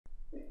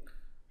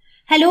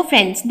Hello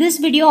friends, this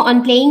video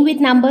on playing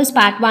with numbers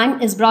part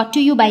 1 is brought to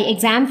you by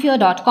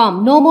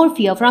examfear.com. No more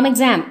fear from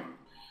exam.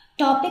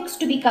 Topics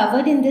to be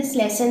covered in this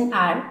lesson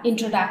are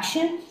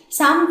introduction,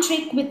 some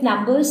trick with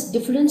numbers,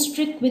 difference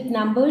trick with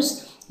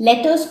numbers,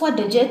 letters for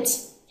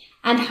digits,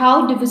 and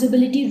how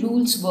divisibility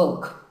rules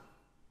work.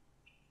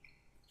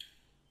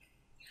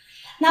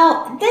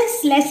 Now,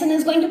 this lesson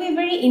is going to be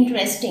very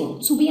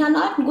interesting. So, we are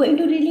not going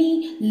to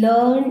really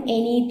learn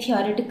any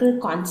theoretical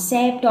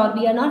concept, or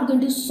we are not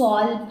going to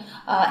solve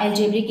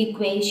algebraic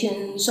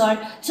equations. So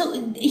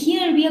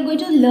here we are going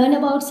to learn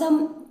about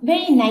some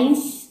very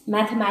nice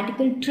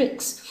mathematical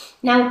tricks.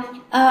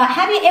 Now,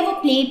 have you ever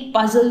played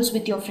puzzles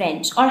with your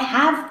friends, or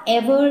have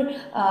ever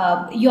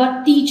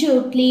your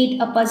teacher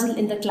played a puzzle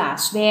in the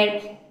class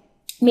where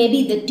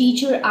maybe the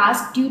teacher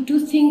asked you to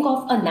think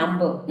of a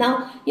number?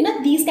 Now,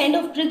 these kind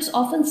of tricks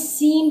often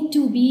seem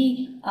to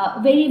be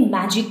very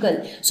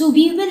magical. So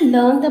we will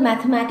learn the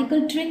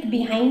mathematical trick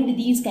behind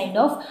these kind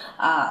of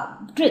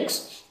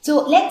tricks.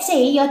 So let's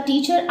say your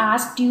teacher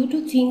asked you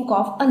to think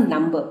of a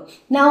number.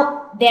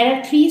 Now, there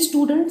are 3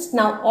 students.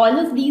 Now, all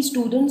of these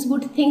students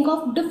would think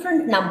of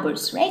different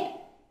numbers, right?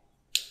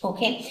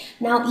 Okay.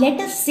 Now, let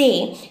us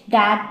say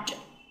that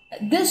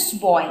this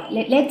boy,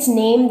 let's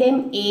name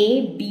them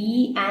A,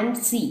 B and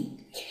C.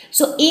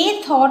 So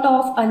A thought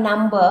of a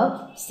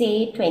number,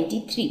 say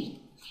 23.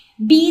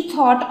 B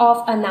thought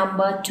of a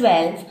number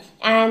 12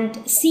 and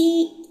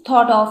C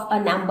thought of a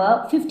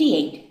number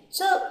 58.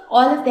 So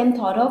all of them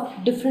thought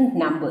of different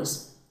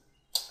numbers.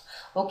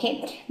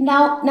 Okay.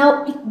 Now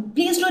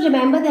please do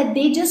remember that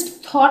they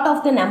just thought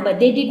of the number.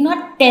 They did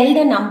not tell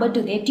the number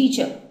to their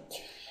teacher.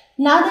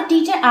 Now the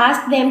teacher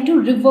asked them to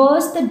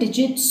reverse the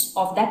digits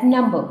of that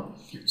number.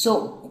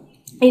 So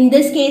in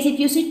this case, if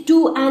you see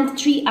 2 and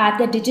 3 are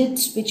the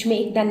digits which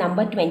make the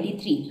number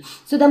 23.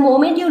 So the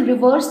moment you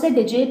reverse the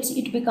digits,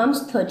 it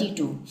becomes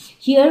 32.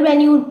 Here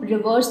when you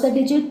reverse the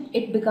digit,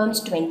 it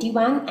becomes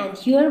 21. And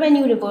here when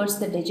you reverse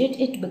the digit,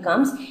 it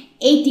becomes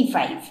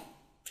 85.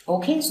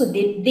 Okay, so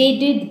they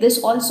did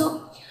this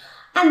also.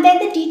 And then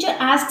the teacher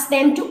asks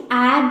them to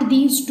add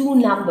these 2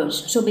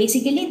 numbers. So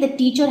basically the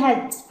teacher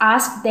has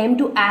asked them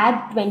to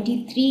add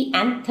 23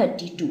 and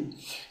 32.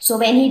 So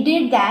when he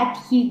did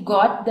that, he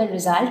got the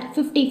result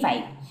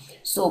 55.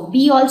 So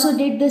B also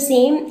did the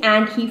same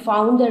and he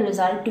found the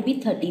result to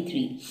be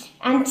 33.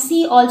 And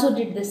C also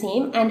did the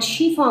same and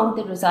she found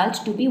the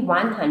result to be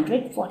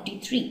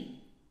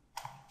 143.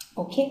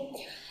 Okay.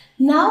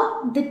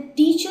 Now the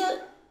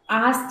teacher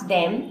asked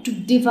them to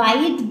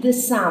divide the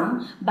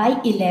sum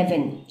by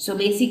 11. So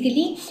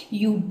basically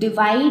you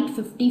divide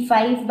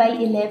 55 by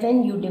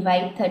 11, you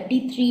divide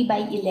 33 by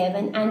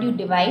 11 and you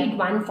divide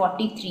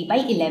 143 by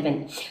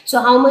 11.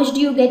 So how much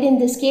do you get in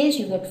this case?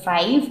 You get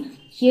 5.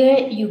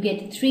 Here you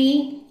get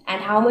 3.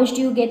 And how much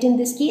do you get in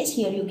this case?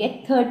 Here you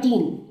get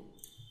 13.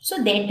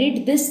 So they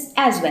did this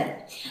as well.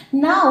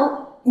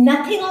 Now,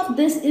 nothing of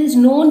this is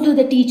known to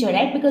the teacher,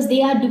 right? Because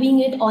they are doing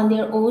it on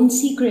their own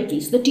secretly.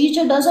 So the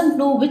teacher doesn't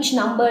know which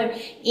number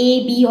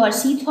A, B or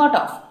C thought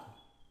of.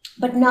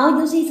 But now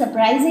you see,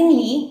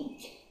 surprisingly,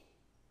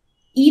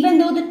 even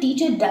though the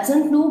teacher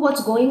doesn't know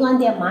what's going on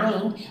in their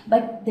mind,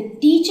 but the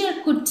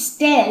teacher could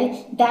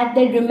tell that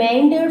the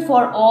remainder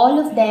for all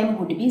of them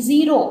would be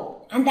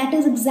 0. And that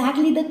is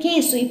exactly the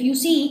case. So if you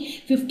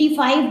see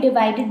 55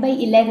 divided by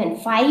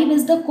 11, 5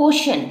 is the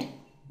quotient.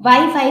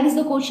 Why 5 is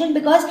the quotient?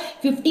 Because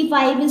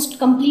 55 is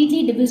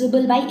completely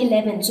divisible by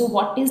 11. So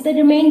what is the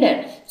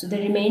remainder? So the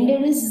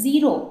remainder is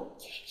 0.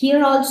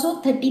 Here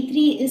also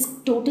 33 is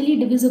totally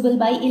divisible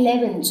by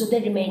 11. So the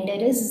remainder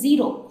is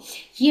 0.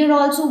 Here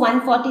also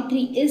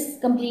 143 is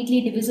completely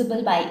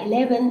divisible by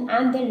 11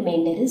 and the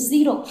remainder is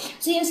 0.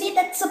 So you see,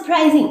 that's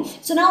surprising.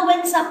 So now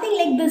when something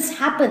like this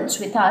happens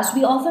with us,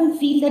 we often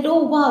feel that,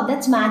 oh wow,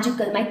 that's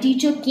magical. My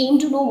teacher came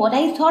to know what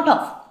I thought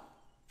of.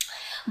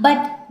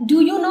 But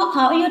do you know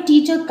how your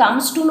teacher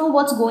comes to know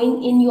what's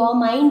going in your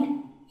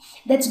mind?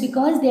 That's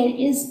because there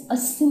is a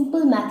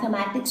simple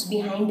mathematics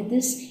behind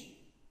this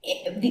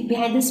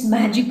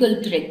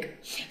magical trick.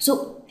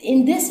 So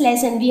in this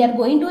lesson, we are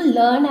going to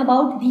learn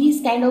about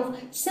these kind of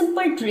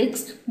simple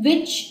tricks,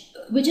 which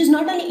is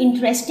not only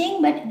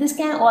interesting, but this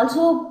can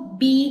also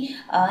be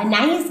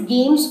nice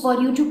games for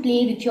you to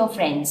play with your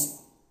friends.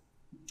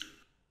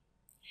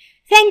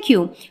 Thank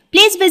you.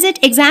 Please visit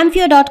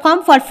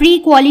examfear.com for free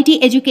quality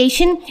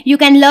education. You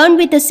can learn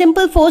with a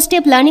simple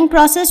 4-step learning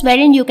process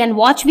wherein you can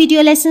watch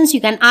video lessons,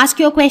 you can ask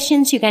your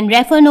questions, you can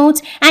refer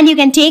notes, and you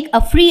can take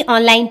a free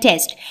online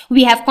test.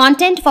 We have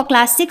content for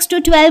class 6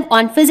 to 12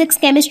 on physics,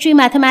 chemistry,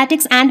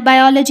 mathematics, and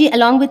biology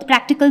along with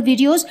practical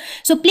videos.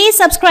 So please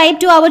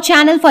subscribe to our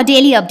channel for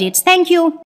daily updates. Thank you.